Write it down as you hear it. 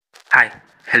Hi,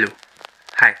 hello,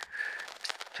 hi.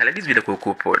 Shall I this be the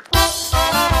Cocoa Pod?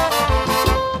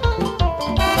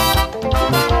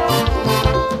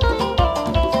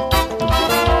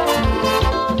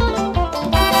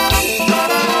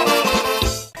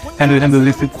 Hello,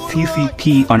 this is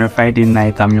TCP on a Friday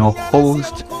night. I'm your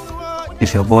host.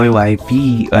 It's your boy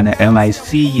YP on the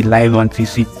MIC live on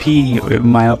TCP with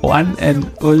my one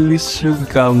and only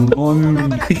sugar mommy.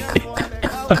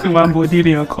 My body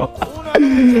didn't call.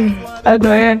 So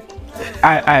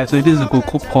this is a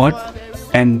Cocoa Pod,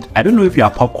 and I don't know if you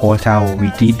are pop culture or we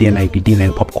did like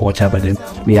pop culture, but then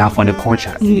we are from the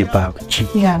culture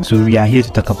about. Yeah. So we are here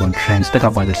to talk about trends, talk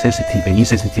about the sensitive and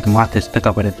insensitive matters, talk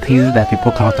about the things that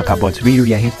people cannot talk about. We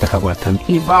are here to talk about them.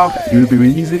 We'll be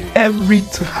releasing every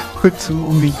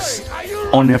two weeks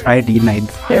on a Friday night.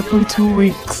 Every 2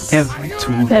 weeks. Every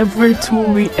 2 weeks.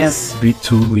 Every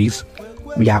 2 weeks.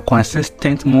 We are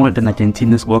consistent more than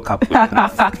Argentina's World Cup. You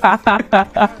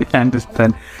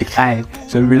understand?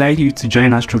 So we like you to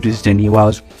join us through this journey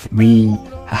whilst we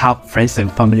have friends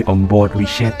and family on board. We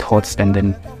share thoughts and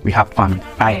then we have fun.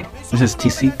 This is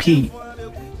TCP,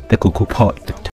 the Cocoa Pod.